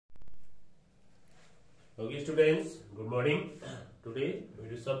Okay, students, good morning. Today we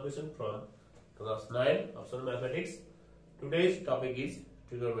do some question from class 9 optional mathematics. Today's topic is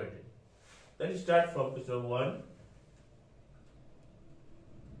trigonometry. Let's start from question number 1.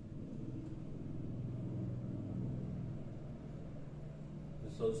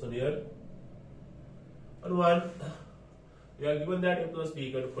 This solution here. On 1, we are given that a plus b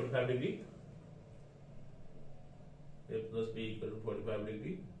equal to 45 degree. A plus b equal to 45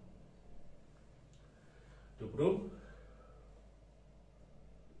 degree. To prove,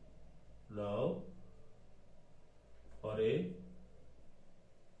 now for A,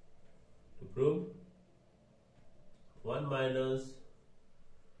 to prove 1 minus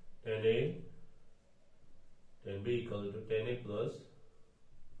 10A 10B equal to 10A plus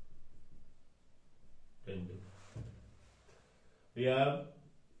 10B. We have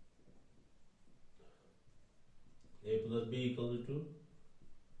A plus B equal to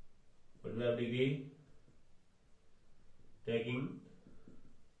 45 degree, taking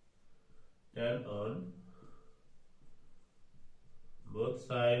 10 on both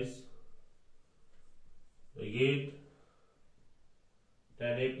sides, we get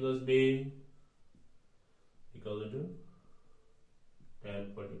 10A plus B equal to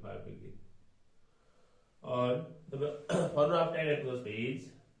 10 45 degree. Or the formula of 10A plus B is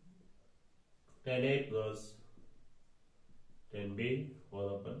 10A plus 10B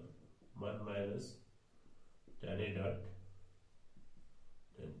whole upon 1 minus 10A dot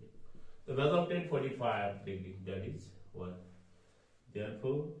 10B. The value of 10 45 degree, that is 1.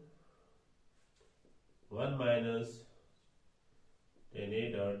 Therefore, 1 minus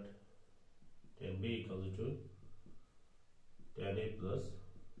 10A dot 10B equals to 10A plus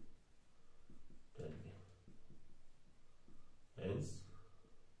 10B. Hence,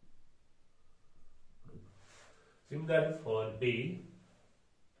 similar for B,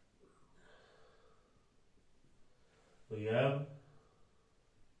 we have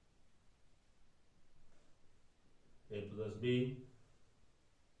A plus B.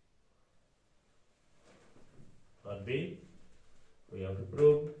 On B, we have to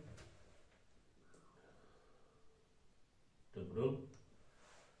prove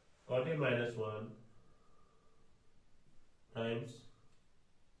cot A minus 1 times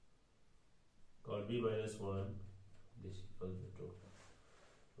cot B minus 1, this equals to 2.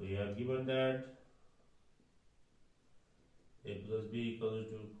 We have given that A plus B equals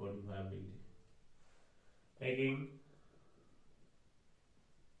to 45 degree. Taking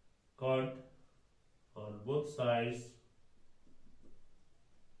cot on both sides,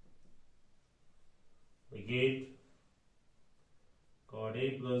 we get cot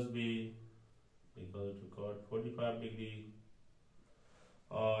A plus B equal to cot 45 degree,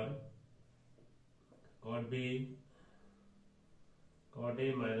 or cot B cot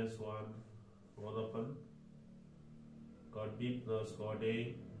A minus 1 whole upon cot B plus cot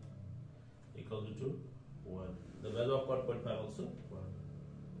A equal to 1. The value of cot 45 also 1.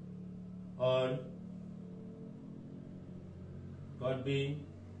 Or cot B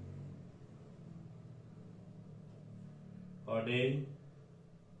cot A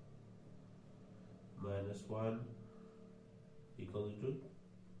minus 1 equal to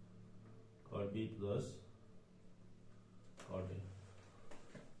cot B plus cot A.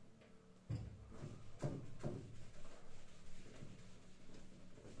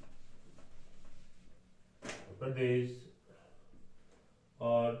 Upper days,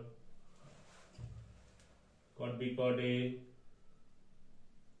 or cot B cot A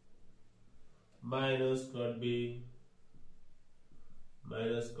minus cot B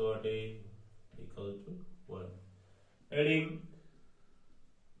minus cot A equal to 1. Adding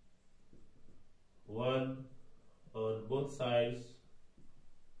 1 on both sides,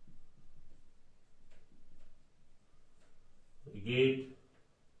 we get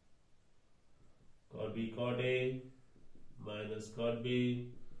cot B cot A minus cot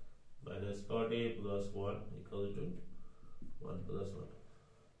B minus cot A plus 1 equal to 1 plus 1.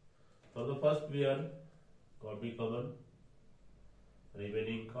 From the first pair, cot B common,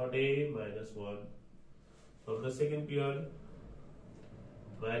 remaining cot A minus 1. From the second pair,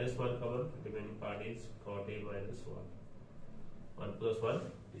 minus 1 common, remaining part is cot A minus 1. 1 plus 1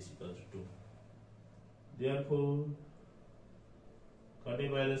 is equal to 2. Therefore, cot A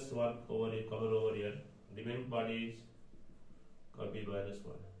minus 1 over here, common over here, remaining part is cot B minus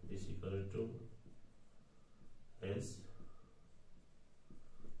 1 is equal to 2. Hence,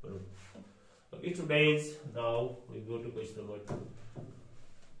 okay, students, now we go to question number 2.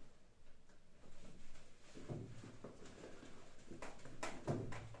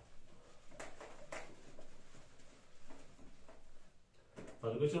 For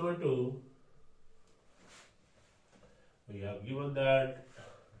question number 2, We have given that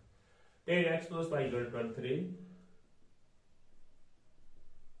 10x plus y equal to 23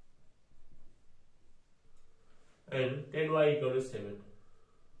 and 10y equal to 7.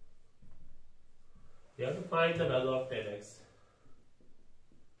 We have to find the value of 10x.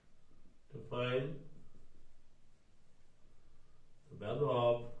 To find the value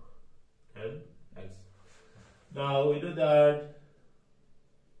of 10x. Now we do that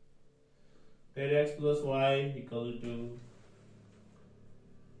 10x plus y equal to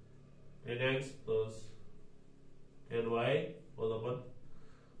 10x plus 10y all upon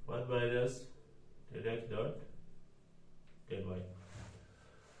 1 minus 10x dot 10y.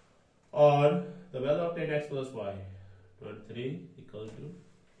 Or the value of 10x plus y 23 equal to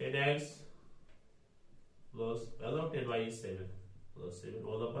 10x plus value of 10y is 7 plus 7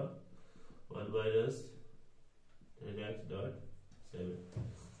 all upon 1 minus 10x dot 7.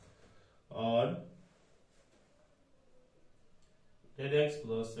 Or 10x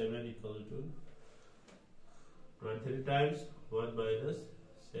plus 7 equal to 23 times 1 minus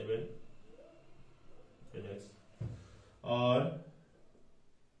 7 10x. Or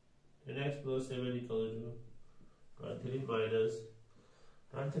 10x plus 7 equal to 23 minus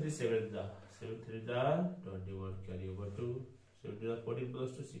 23 7 the 7 3 the 21 carry over 2 7 to the 14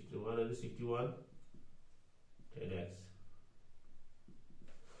 plus 2 61 and 61 10x.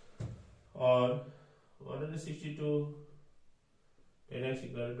 Or 162 10x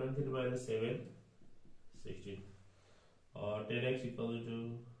equal to 23 minus 7 16. Or 10x equal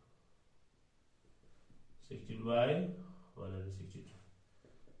to 16 by 162.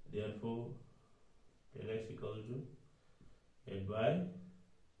 Therefore 10x equal to 8 by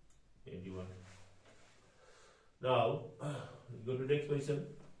 81. Now we go to next question.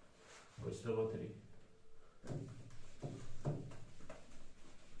 Question number 3.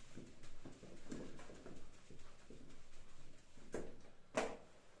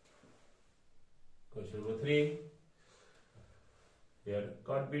 Question number 3. Here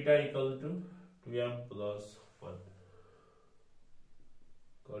cot beta equal to 2m plus 1.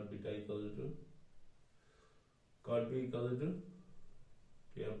 Cot beta equal to cot b equal to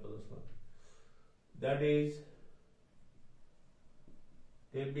 2m plus 1. That is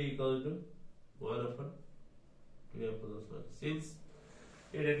 10b equal to 1 upon 2m plus 1. Since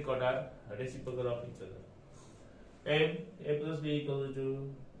tan and cot are reciprocal of each other, and a plus b equal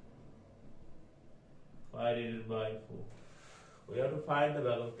to 5 divided by 4. We have to find the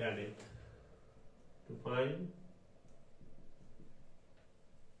value of tan. To find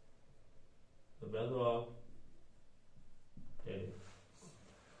the value of tan.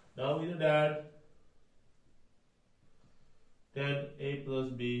 Now we know that tan a plus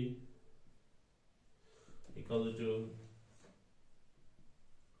b equal to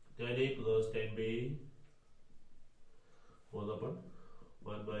tan a plus tan b whole upon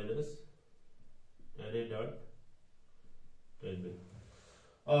 1 minus tan a dot tan b.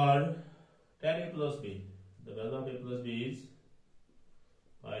 Or tan a plus b, the value of a plus b is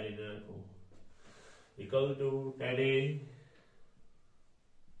 5 divided by 4 equal to tan a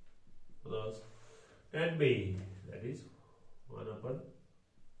plus tan b, that is 1 upon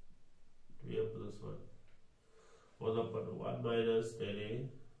 2m plus 1 1 upon 1 minus tan a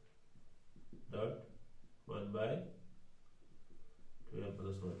dot 1 by 2m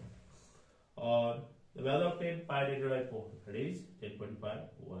plus 1. Or the value of 10 pi divided by 4, that is 10.5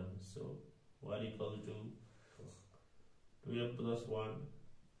 1. So 1 equal to 2m plus 1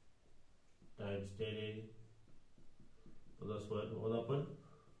 times tan a plus 1 whole upon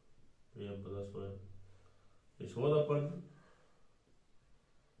 2m plus 1. This whole upon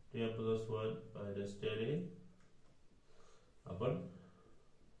 2m plus 1 minus tan a upon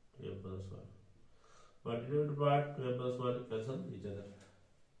 2m plus 1. But denominator part 2m plus 1 cancel each other.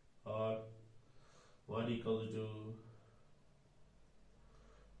 Or 1 equal to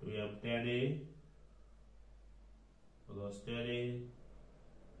 2m tan a plus tan a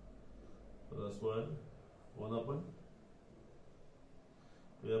plus 1 1 upon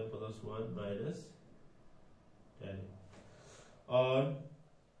 2m plus 1 minus tan a. Or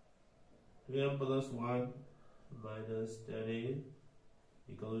 2m plus 1 minus tan a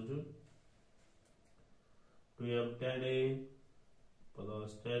equal to 2m tan a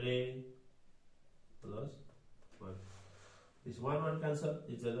plus tan a plus 1. This 1 cancel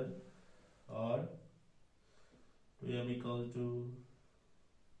each other. Or 2m equal to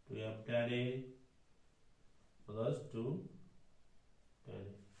 2m tan a plus 2 tan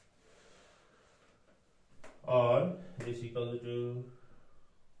a. Or this equal to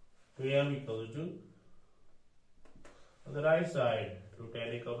 2m equal to, on the right side, 2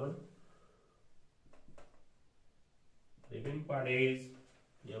 tan a common, remaining part is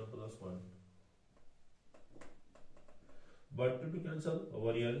m plus 1. But 2 to cancel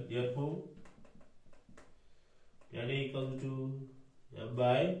over here, therefore tan A equals to m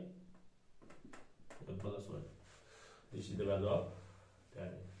by m plus 1. This is the value of tan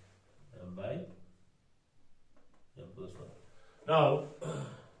A, m by m plus 1. Now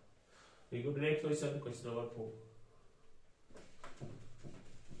we go to the next question, question number 4.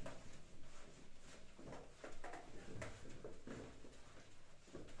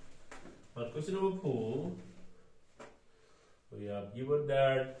 On question number 4, we have given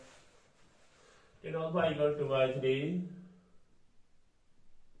that tan alpha equal to by 3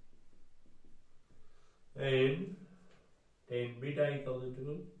 and tan beta equal to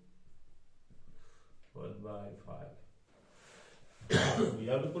 1 by 5. We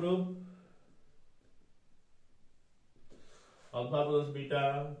have to prove alpha plus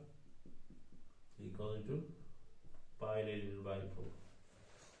beta equal to pi divided by 4.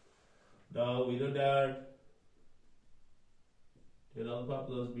 Now we know that tan alpha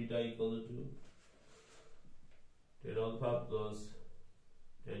plus beta equal to tan alpha plus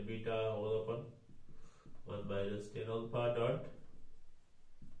tan beta whole upon 1 minus tan alpha dot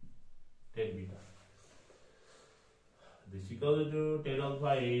tan beta. This equal to tan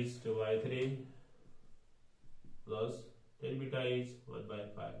alpha is 2 by 3 plus tan beta is 1 by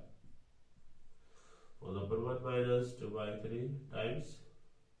 5. Whole upon 1 minus 2 by 3 times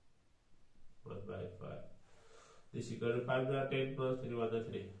 1 by 5. This equal to 5 by 10 plus 3 by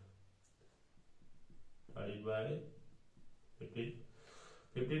 3. 13 by 15.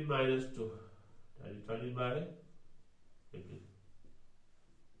 15 minus 2. That is 13 by 15.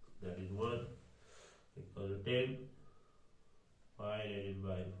 That is 1 equal to 10. Pi divided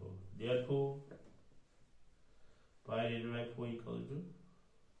by 4. Therefore, pi divided by 4 equal to.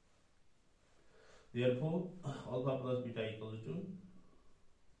 Therefore, alpha plus beta equal to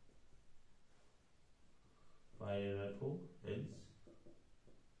pi divided by 4. Hence,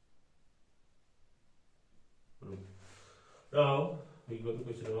 proof. Now we go to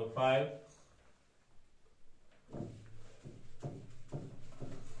question number 5.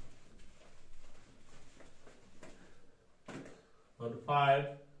 On 5,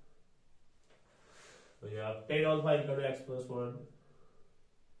 we have tan alpha equal to x plus 1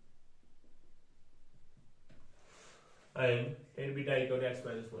 and tan beta equal to x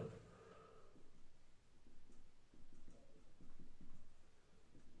minus 1.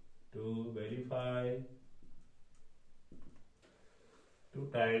 To verify 2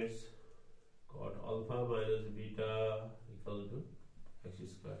 times cot alpha minus beta equal to x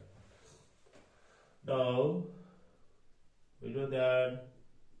square. Now we know that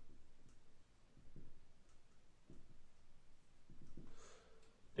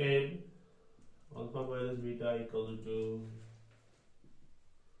tan alpha minus beta equal to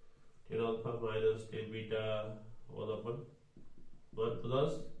tan alpha minus tan beta all upon 1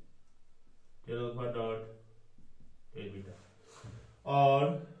 plus tan alpha dot tan beta,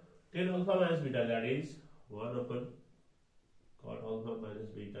 or tan alpha minus beta, that is 1 upon cot alpha minus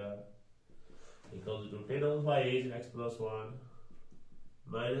beta equals to tan alpha is x plus 1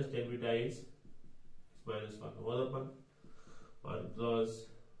 minus tan beta is x minus 1 all upon 1 plus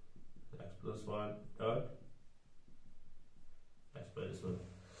x plus 1 dot x minus 1,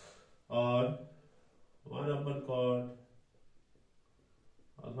 or 1 upon cot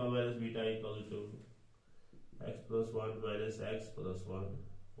alpha minus beta equal to x plus 1 minus x plus 1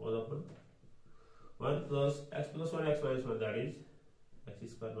 all upon 1 plus x plus 1 x minus 1, that is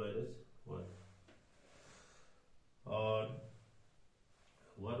x square minus 1, or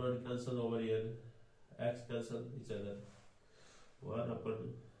 1 cancel over here, x cancel each other, 1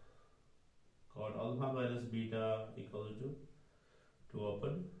 upon cot alpha minus beta equal to 2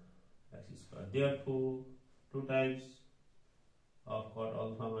 upon x square. Therefore 2 times of cot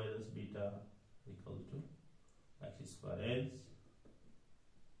alpha minus beta equal to x square. Hence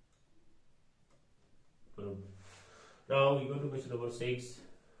proved. Now we go to question number 6.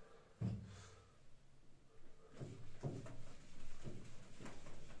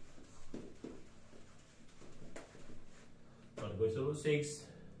 On question number 6,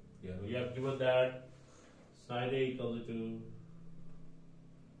 here we have given that sine A equal to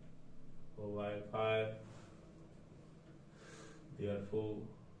 4 by 5. Therefore,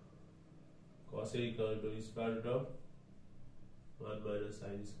 cos A equal to square root of 1 minus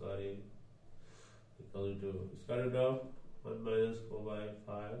sin square A equal to square root of 1 minus 4 by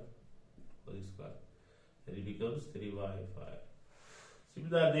 5 whole square, and it becomes 3 by 5.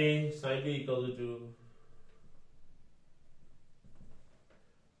 Similarly, sin B equal to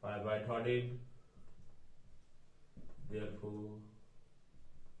 5 by 13. Therefore,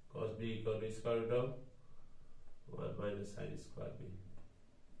 cos b equal to square root of 1 minus sin square b.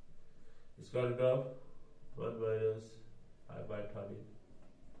 Square root of 1 minus 5 by 13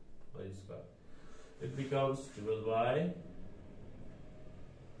 by square. It becomes 12 by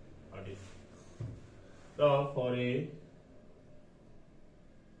 13. Now for a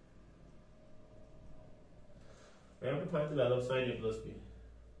we have to find the value of sin a plus b.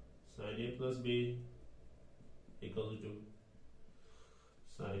 Sin a plus b equal to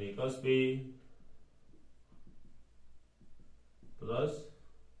sin a cos b plus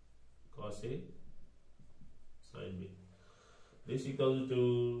cos a sin b. This equals to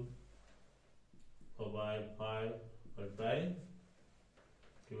 4 by 5 multiplied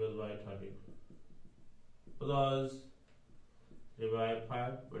 12 by 13 plus 3 by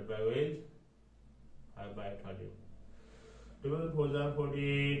 5 multiplied with 5 by 13. 12 4 are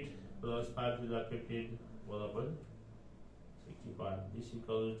 48 plus 5 3 are 15 1 upon 65. This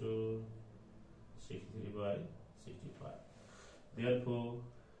equals to 63 by 65. Therefore,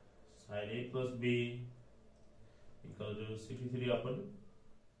 sin a plus b equal to 63 upon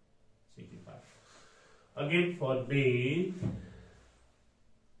 65. Again for b,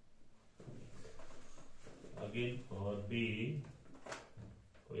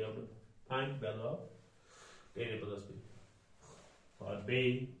 we have to find value of tan a plus b. For b,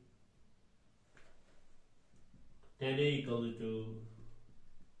 tan a equal to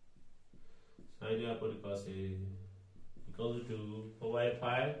sin a upon cos a equal to 4 by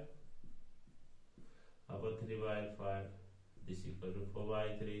 5 upon 3 by 5. This equal to 4 by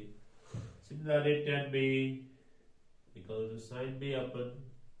 3. Similarly, tan b equal to sin b upon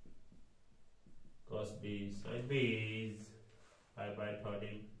cos b. Sin b is 5 by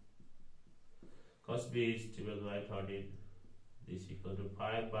 13. Cos b is 12 by 13. This equal to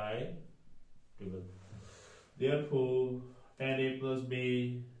 5 by 12. Therefore, tan a plus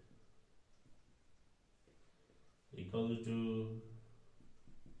b equal to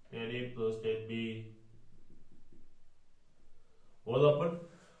tan a plus tan b all upon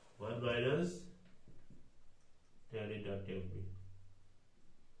 1 minus tan a dot tan b.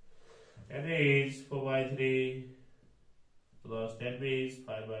 Tan a is 4 by 3 plus tan b is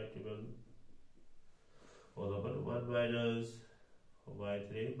 5 by 12 all upon 1 minus 4 by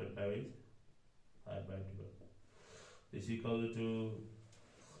 3 multiplied with 5 by 12. This equal to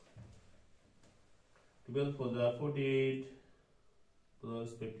 12 for the 48 plus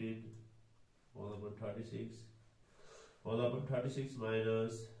 15 all upon 36 all upon 36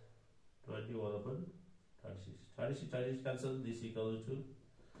 minus 20 all upon 36. 36 cancel. This equal to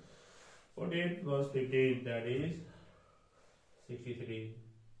 48 plus 15, that is 63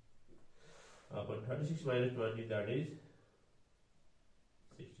 upon 36 minus 20, that is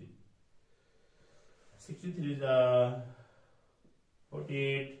 60. 63 is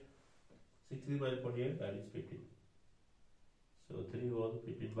 48. 63 minus 48, that is 15. So 3 whole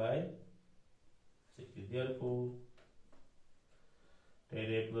 15 by 60. Therefore,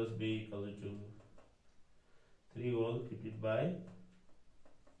 tan a plus b equal to 3 whole 15 by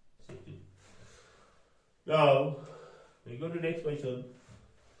 60. Now, we go to next question.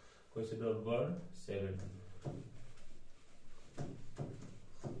 Question number 7.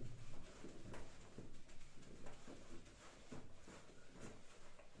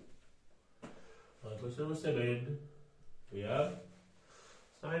 Question number 7. We have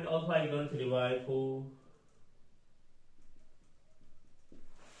sin alpha equal to 3 by 4.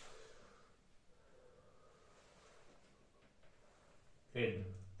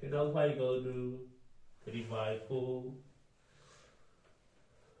 Tan alpha equal to 3 by 4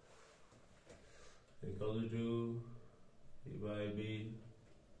 equal to 3 by b.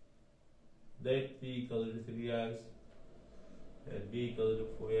 That b equal to 3x and b equal to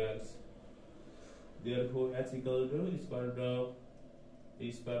 4x. Therefore, x equal to square root of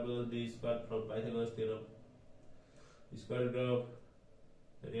a square plus b square from Pythagoras theorem. Square root of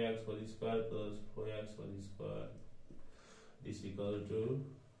 3x for the square plus 4x for the square. This equal to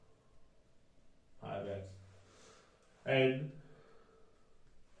 5x. And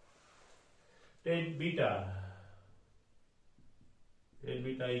tan beta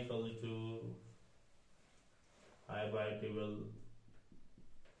equal to 5 by 12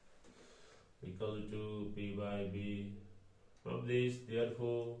 equal to p by b. From this,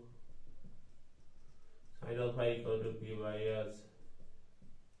 therefore, sin alpha equal to p by s.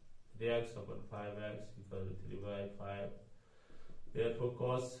 3x upon 5x equal to 3 by 5. Therefore,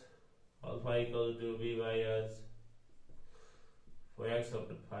 cos alpha equal to b by s. 4x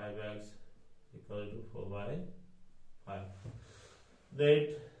upon 5x equal to 4 by 5. That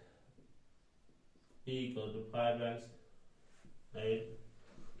p equal to 5x and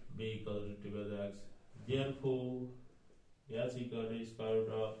b equal to 12x. Therefore, s equal to square root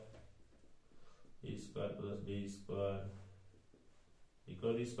of a square plus b square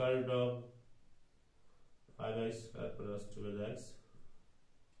equal to square root of 5x square plus 12x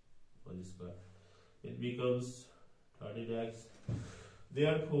whole square. It becomes 13x.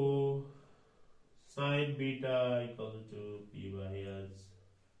 Therefore, sin beta equal to p by s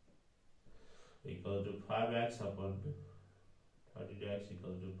equal to 5x upon 13x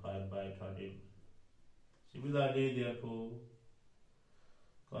equal to 5 by 13. Similarly, therefore,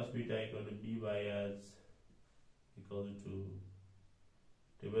 cos beta equal to b by s equal to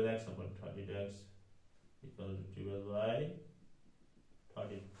 12x upon 13x equal to 12 by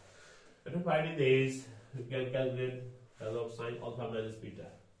 13. After finding these, we can calculate value of sin alpha minus beta.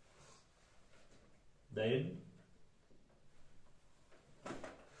 Then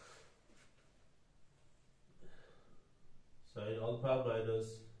sin alpha minus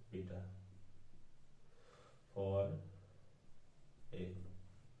beta for a.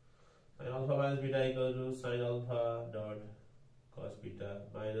 Sin alpha minus beta equal to sin alpha dot cos beta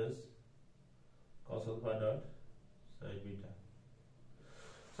minus cos alpha dot sin beta.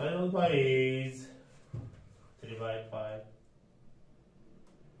 Sin alpha is 3 by 5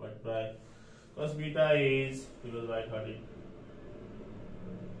 multiply. Cos beta is 12 by 13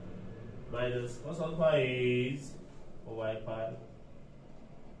 minus cos alpha is 4 by 5.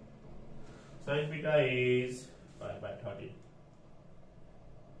 Sin beta is 5 by 13.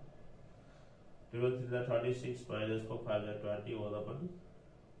 12 is 36 minus 4 5 is 20 all upon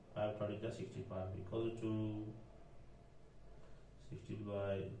 5 30 is 65 equal to 16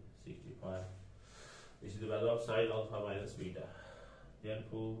 by 65. This is the value of sin alpha minus beta.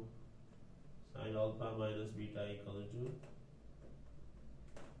 Therefore, sin alpha minus beta equal to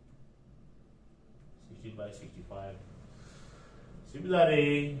 16 by 65.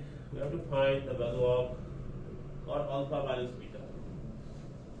 Similarly, we have to find the value of cot alpha minus beta.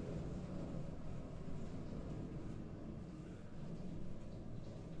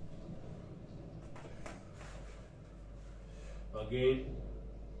 Again,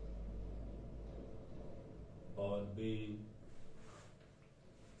 on B,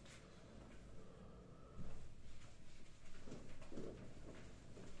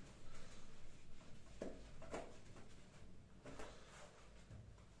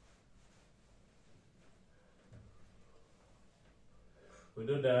 we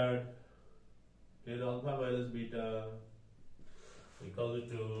know that tan alpha minus beta equal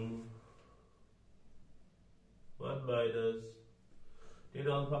to 1 minus tan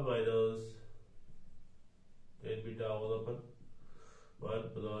alpha minus tan beta all upon 1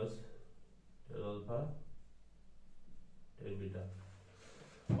 plus tan alpha tan beta,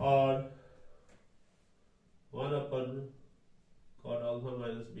 or 1 upon cot alpha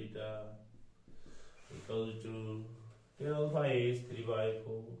minus beta equal to tan alpha is 3 by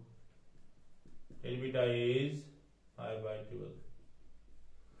 4, tan beta is 5 by 12.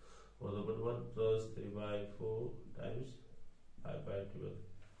 1 upon 1 plus 3 by 4 times 5 by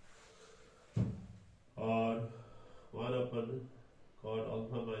 12, or 1 upon cot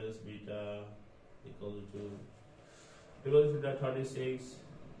alpha minus beta equal to 12 is 36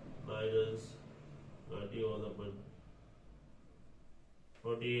 minus 20 all upon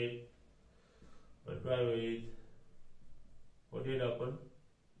 48 multiply with 48 upon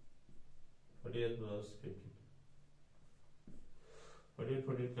 48 plus 50.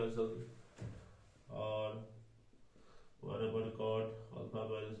 48 cancel, or 1 upon cot alpha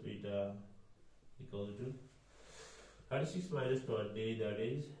minus beta equal to 36 minus 20, that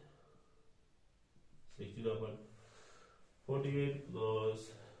is 16 upon 48 plus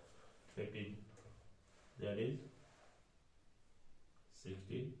 15, that is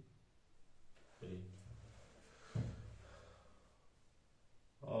 63,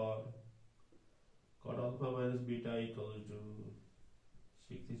 or cot alpha minus beta equal to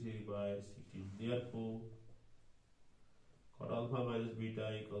 63 by 16. Therefore, cot alpha minus beta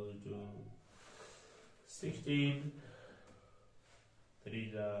equal to 16, 3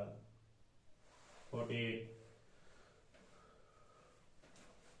 is 48,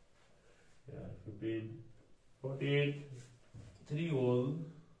 15, 48, 3 whole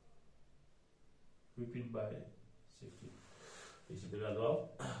 15 by 16. This is the value of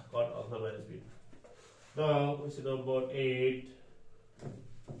cot alpha minus beta. Now, question number 8.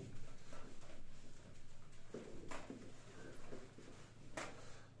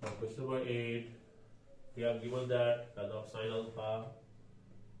 Now, question number 8. We have given that value of sin alpha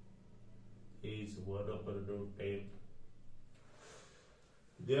is 1 upon root 10.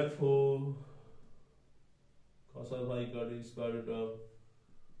 Therefore, cos alpha equal to square root of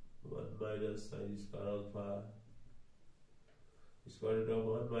 1 minus sin square alpha, square root of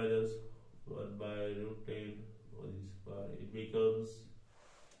 1 minus 1 by root 10 whole square. It becomes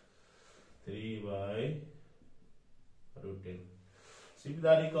 3 by root 10.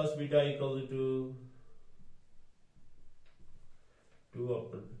 Similarly, cos beta equal to 2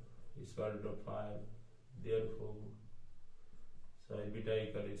 upon square root of 5. Therefore, sin beta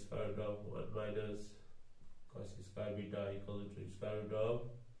equal to square root of 1 minus cos square beta equal to square root of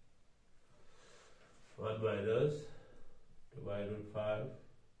 1 minus 2 by root 5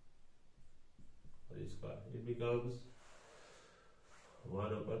 whole square. It becomes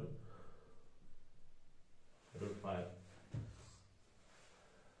 1 upon root 5.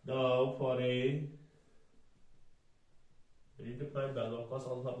 Now for we need to find value of cos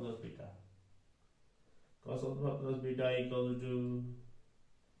alpha plus beta. Cos alpha plus beta equal to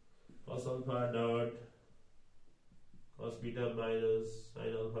cos alpha dot cos beta minus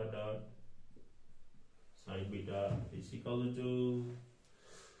sin alpha dot sin beta is equal to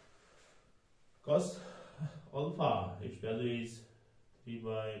cos alpha, its value is 3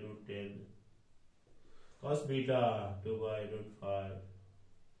 by root 10, cos beta 2 by root 5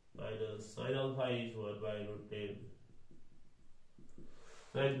 minus sin alpha is 1 by root 10,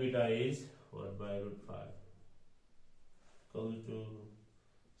 sin beta is 1 by root 5 equal to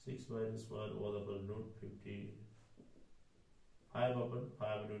 6 minus 1 all upon root 50, 5 upon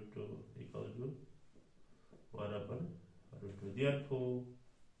 5 root 2 equal to 1 upon root 2. Therefore,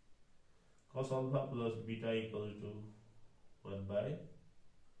 cos alpha plus beta equal to 1 by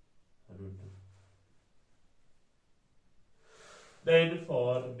root 2. Then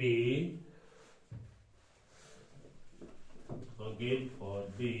for B, again for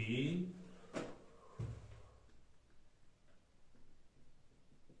B,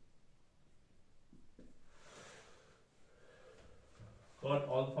 cot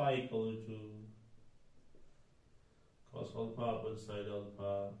alpha equal to cos alpha upon sin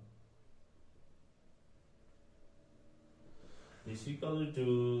alpha is equal to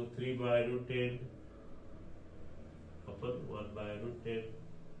 3 by root 10 upon 1 by root 10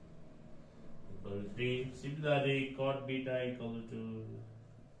 equal to 3. Similarly, cot beta equal to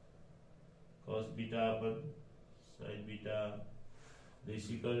cos beta upon sin beta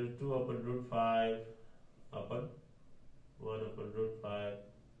is equal to 2 upon root 5 upon 1 upon root 5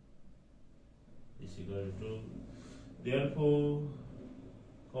 is equal to 2. Therefore,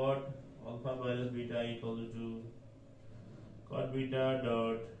 cot alpha minus beta equal to cot beta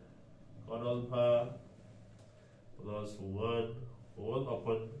dot cot alpha plus 1 whole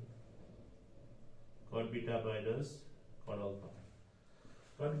upon cot beta minus cot alpha.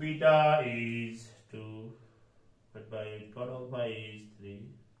 Cot beta is 2, but by cot alpha is 3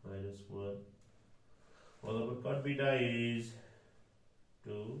 minus 1. All upon cot beta is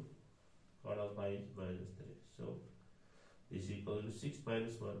 2, cot alpha is minus 3. So, this is equal to 6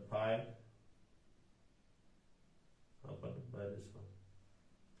 minus 1, 5 upon minus 1.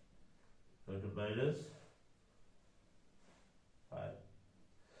 Go to minus 5.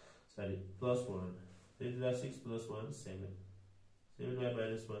 Sorry, plus 1. This is 6 plus 1, 7. 7 by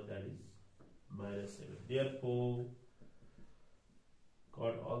minus 1, that is minus 7. Therefore,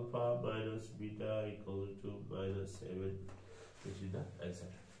 cot alpha minus beta equal to minus 7, which is the answer.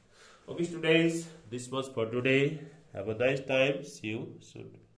 Okay, students, this was for today. Have a nice time. See you soon.